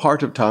one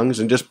part of tongues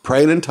and just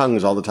praying in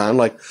tongues all the time.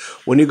 Like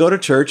when you go to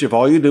church, if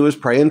all you do is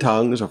pray in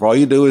tongues, or if all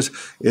you do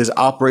is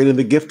operate in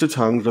the gift of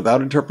tongues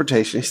without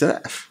interpretation, he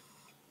said,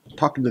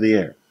 talking to the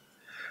air.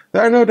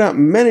 There are no doubt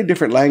many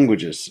different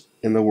languages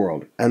in the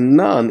world, and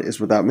none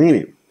is without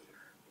meaning.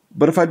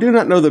 But if I do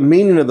not know the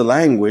meaning of the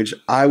language,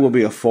 I will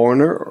be a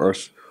foreigner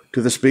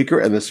to the speaker,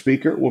 and the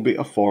speaker will be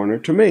a foreigner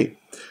to me.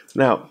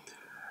 Now,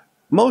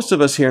 most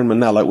of us here in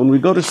Manila, when we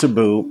go to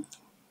Cebu,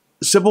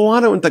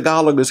 Cebuano and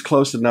Tagalog is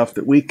close enough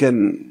that we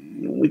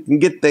can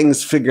get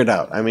things figured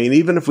out. I mean,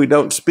 even if we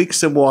don't speak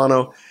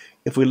Cebuano,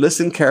 if we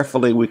listen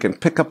carefully, we can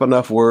pick up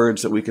enough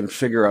words that we can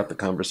figure out the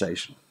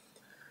conversation.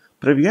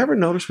 But have you ever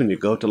noticed when you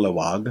go to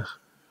Lawag?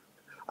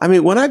 I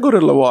mean, when I go to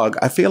Lawag,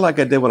 I feel like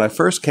I did when I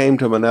first came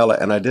to Manila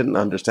and I didn't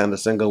understand a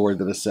single word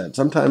that is said.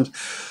 Sometimes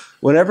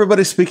when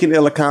everybody's speaking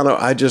Ilocano,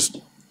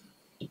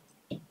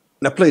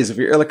 now please, if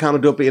you're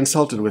Ilocano, don't be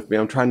insulted with me.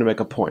 I'm trying to make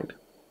a point.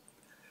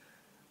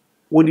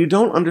 When you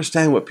don't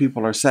understand what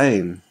people are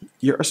saying,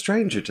 you're a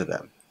stranger to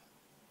them.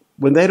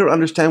 When they don't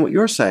understand what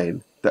you're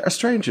saying, they're a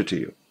stranger to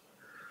you.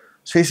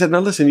 So he said, now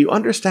listen, you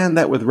understand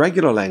that with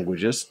regular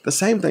languages, the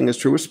same thing is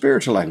true with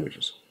spiritual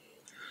languages.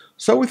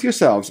 So with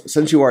yourselves,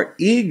 since you are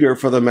eager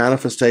for the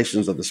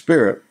manifestations of the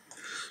Spirit,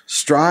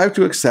 strive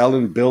to excel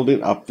in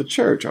building up the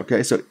church.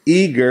 Okay, so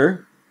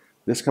eager,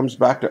 this comes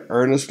back to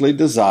earnestly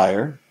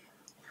desire.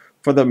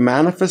 For the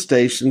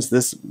manifestations,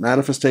 this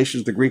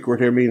manifestations, the Greek word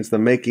here means the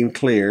making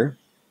clear,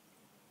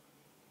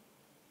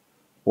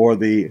 or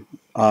the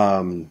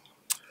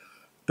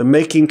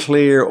making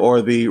clear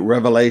or the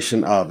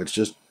revelation of. It's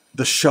just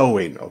the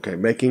showing, okay,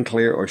 making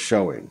clear or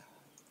showing.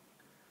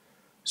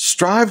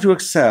 Strive to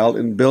excel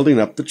in building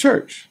up the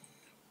church.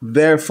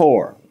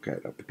 Therefore, okay,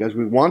 because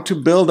we want to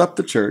build up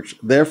the church,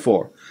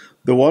 therefore,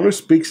 the one who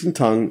speaks in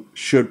tongue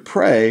should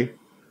pray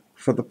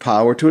for the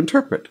power to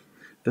interpret.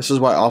 This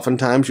is why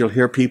oftentimes you'll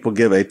hear people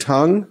give a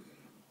tongue,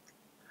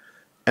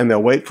 and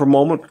they'll wait for a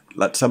moment,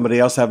 let somebody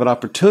else have an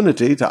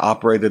opportunity to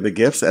operate in the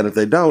gifts, and if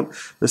they don't,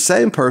 the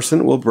same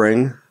person will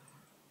bring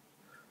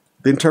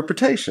the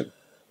interpretation.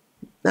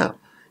 Now,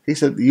 he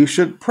said, you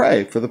should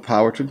pray for the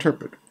power to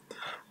interpret.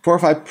 For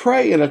if I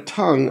pray in a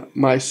tongue,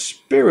 my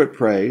spirit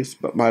prays,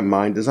 but my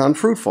mind is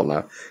unfruitful.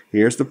 Now,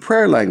 here's the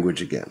prayer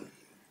language again.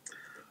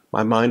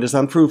 My mind is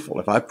unfruitful.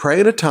 If I pray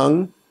in a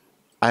tongue,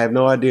 I have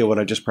no idea what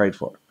I just prayed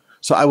for.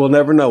 So I will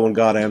never know when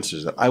God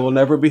answers it. I will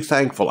never be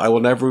thankful. I will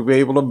never be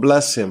able to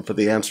bless him for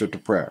the answer to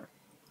prayer.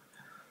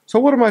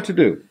 So what am I to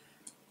do?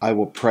 I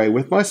will pray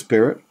with my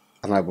spirit,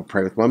 and I will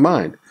pray with my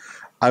mind.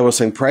 I will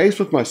sing praise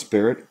with my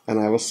spirit, and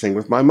I will sing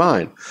with my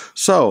mind.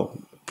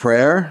 So,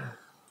 prayer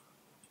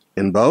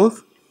in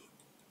both.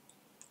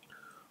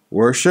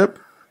 Worship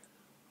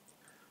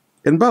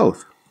in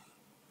both.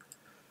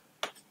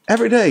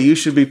 Every day you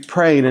should be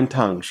praying in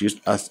tongues.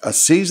 A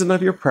season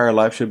of your prayer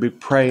life should be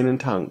praying in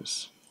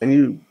tongues. And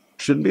you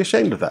shouldn't be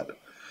ashamed of that.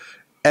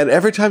 And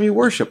every time you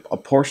worship, a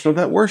portion of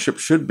that worship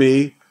should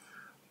be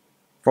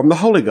from the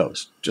Holy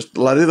Ghost. Just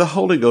letting the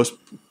Holy Ghost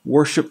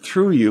worship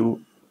through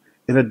you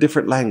in a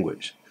different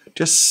language.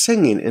 Just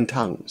singing in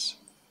tongues.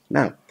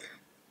 Now,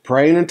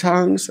 praying in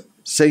tongues,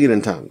 singing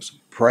in tongues.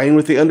 Praying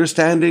with the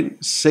understanding,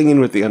 singing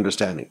with the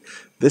understanding.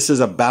 This is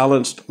a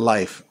balanced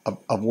life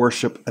of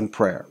worship and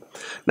prayer.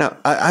 Now,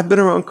 I've been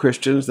around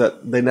Christians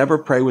that they never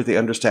pray with the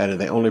understanding.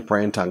 They only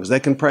pray in tongues. They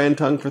can pray in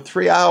tongues for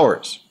 3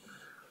 hours.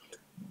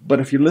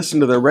 But if you listen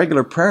to their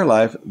regular prayer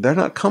life, they're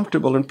not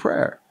comfortable in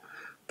prayer.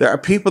 There are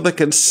people that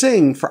can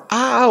sing for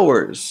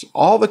hours.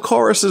 All the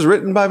chorus is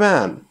written by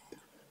man.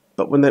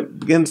 But when it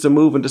begins to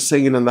move into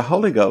singing in the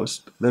Holy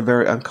Ghost, they're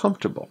very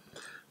uncomfortable.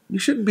 You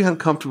shouldn't be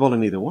uncomfortable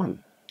in either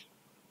one.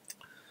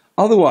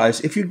 Otherwise,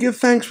 if you give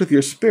thanks with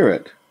your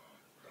spirit,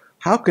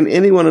 how can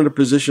anyone in a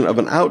position of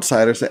an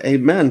outsider say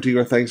amen to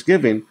your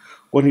thanksgiving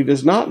when he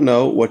does not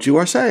know what you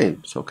are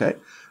saying? It's okay.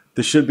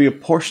 There should be a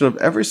portion of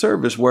every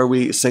service where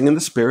we sing in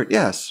the Spirit,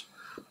 yes.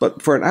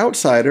 But for an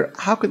outsider,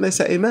 how can they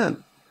say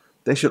amen?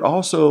 They should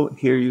also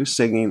hear you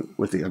singing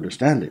with the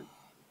understanding.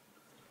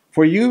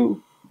 For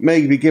you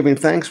may be giving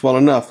thanks well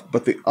enough,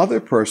 but the other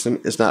person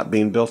is not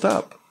being built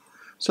up.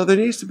 So there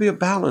needs to be a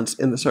balance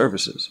in the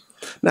services.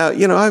 Now,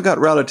 I've got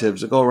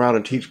relatives that go around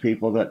and teach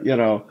people that,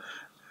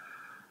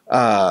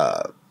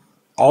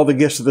 all the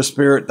gifts of the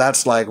Spirit,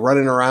 that's like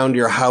running around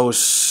your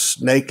house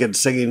naked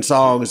singing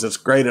songs. It's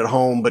great at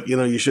home, but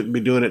you shouldn't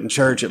be doing it in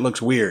church. It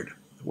looks weird.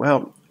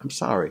 Well, I'm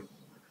sorry.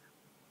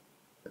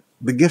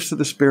 The gifts of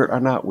the Spirit are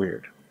not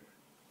weird.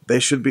 They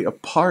should be a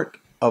part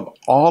of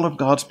all of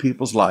God's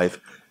people's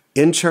life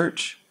in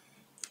church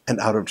and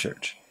out of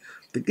church.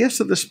 The gifts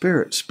of the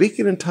Spirit,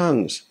 speaking in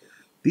tongues,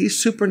 these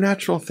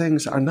supernatural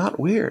things are not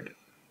weird.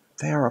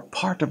 They are a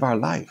part of our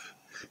life.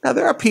 Now,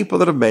 there are people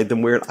that have made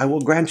them weird. I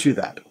will grant you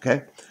that,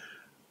 okay?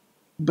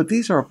 But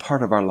these are a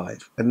part of our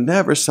life and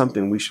never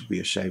something we should be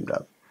ashamed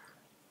of.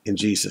 In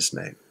Jesus'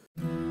 name.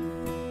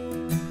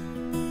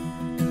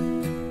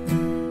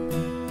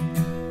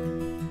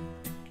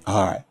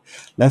 All right,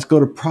 let's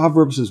go to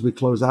Proverbs as we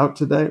close out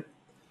today.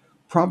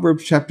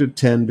 Proverbs chapter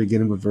 10,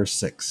 beginning with verse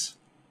 6.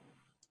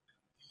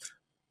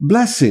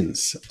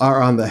 Blessings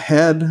are on the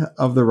head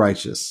of the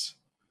righteous,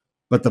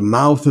 but the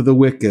mouth of the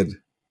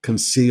wicked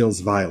conceals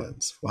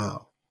violence.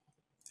 Wow.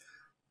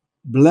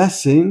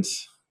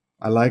 Blessings,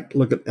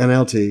 look at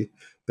NLT,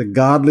 the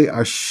godly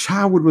are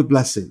showered with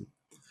blessing,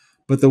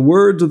 but the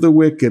words of the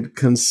wicked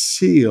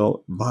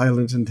conceal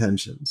violent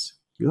intentions.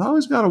 You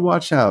always got to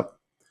watch out.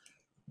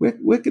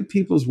 Wicked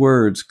people's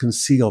words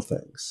conceal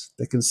things.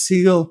 They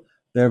conceal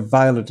their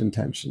violent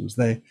intentions.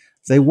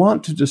 They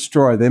want to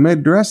destroy. They may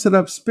dress it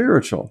up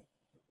spiritual,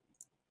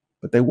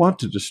 but they want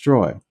to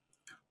destroy.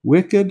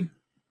 Wicked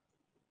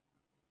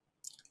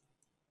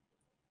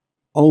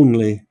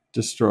only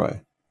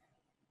destroy.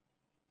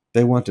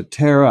 They want to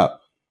tear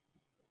up.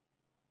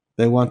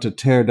 They want to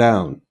tear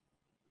down.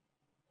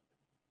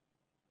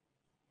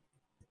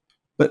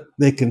 But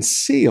they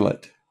conceal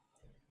it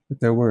with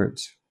their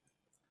words.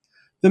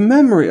 The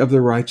memory of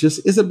the righteous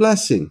is a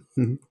blessing.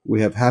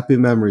 We have happy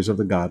memories of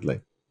the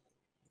godly.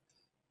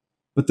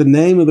 But the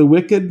name of the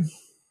wicked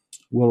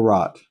will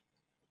rot.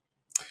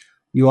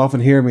 You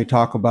often hear me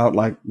talk about,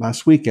 like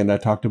last weekend, I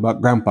talked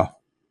about Grandpa.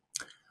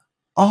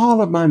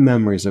 All of my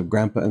memories of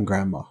Grandpa and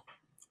Grandma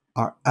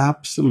are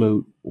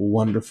absolute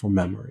wonderful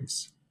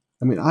memories.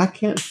 I mean, I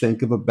can't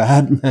think of a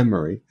bad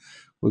memory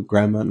with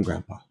Grandma and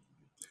Grandpa.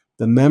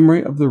 The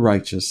memory of the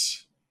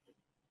righteous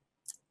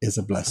is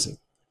a blessing.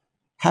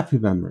 Happy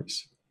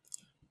memories.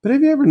 But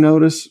have you ever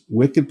noticed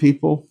wicked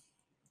people?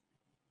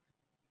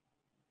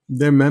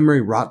 Their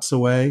memory rots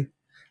away.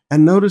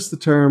 And notice the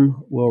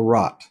term will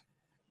rot.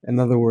 In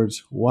other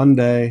words, one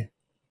day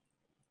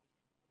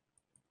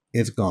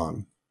it's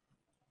gone.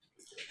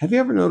 Have you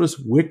ever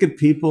noticed wicked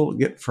people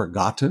get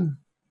forgotten?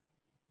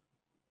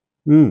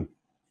 The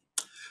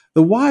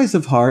wise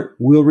of heart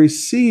will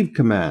receive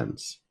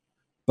commands,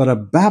 but a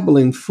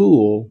babbling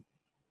fool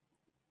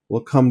will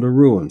come to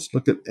ruins.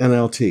 Look at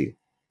NLT.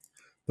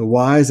 The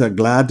wise are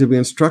glad to be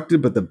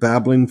instructed, but the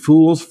babbling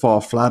fools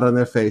fall flat on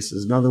their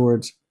faces. In other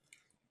words,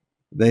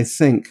 they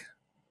think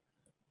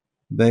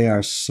they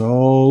are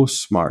so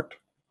smart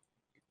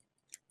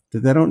that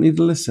they don't need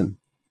to listen.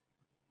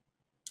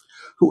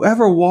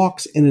 Whoever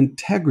walks in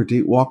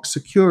integrity walks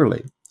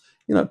securely.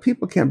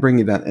 People can't bring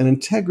you down. And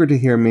integrity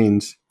here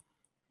means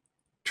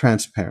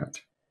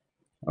transparent.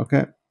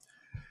 Okay?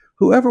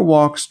 Whoever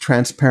walks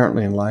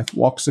transparently in life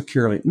walks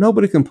securely.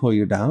 Nobody can pull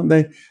you down.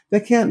 They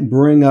can't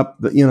bring up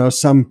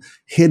some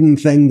hidden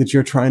thing that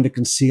you're trying to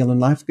conceal in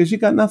life because you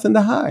got nothing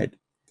to hide.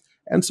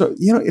 And so,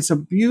 it's a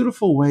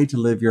beautiful way to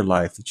live your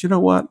life that,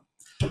 what?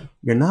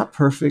 You're not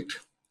perfect,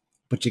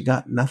 but you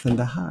got nothing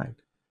to hide.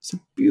 It's a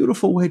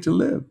beautiful way to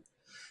live.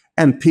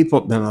 And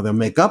people, they'll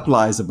make up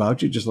lies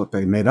about you, just like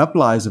they made up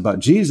lies about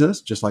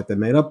Jesus, just like they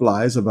made up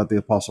lies about the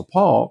Apostle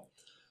Paul.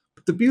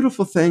 But the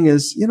beautiful thing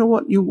is,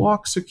 you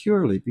walk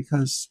securely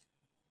because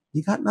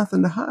you got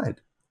nothing to hide.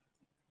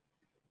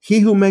 He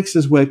who makes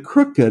his way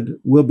crooked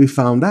will be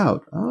found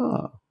out.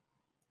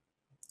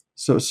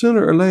 So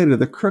sooner or later,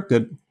 the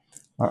crooked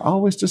are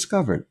always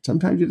discovered.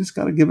 Sometimes you just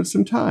got to give it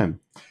some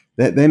time.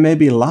 They may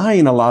be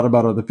lying a lot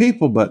about other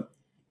people, but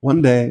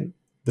one day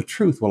the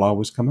truth will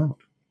always come out.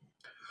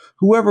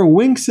 Whoever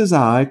winks his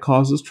eye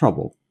causes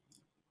trouble,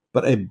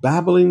 but a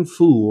babbling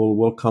fool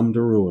will come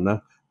to ruin.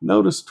 Now,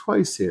 notice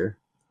twice here,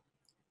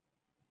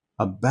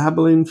 a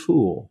babbling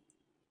fool.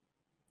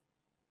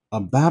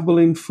 A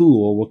babbling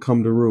fool will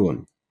come to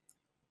ruin.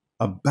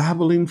 A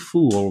babbling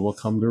fool will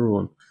come to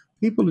ruin.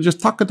 People are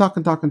just talking.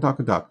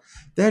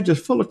 They're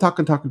just full of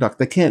talking.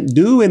 They can't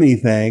do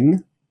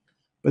anything,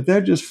 but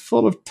they're just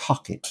full of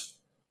talking.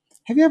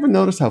 Have you ever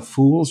noticed how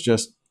fools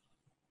just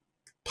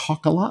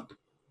talk a lot?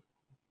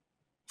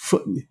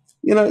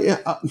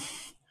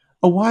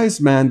 A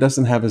wise man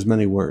doesn't have as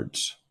many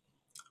words,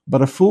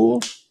 but a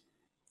fool,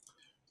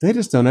 they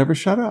just don't ever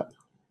shut up,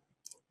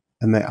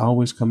 and they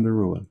always come to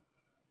ruin.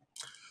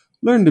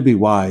 Learn to be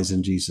wise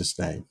in Jesus'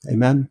 name.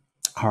 Amen.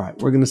 All right,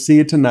 we're going to see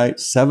you tonight,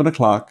 7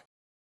 o'clock.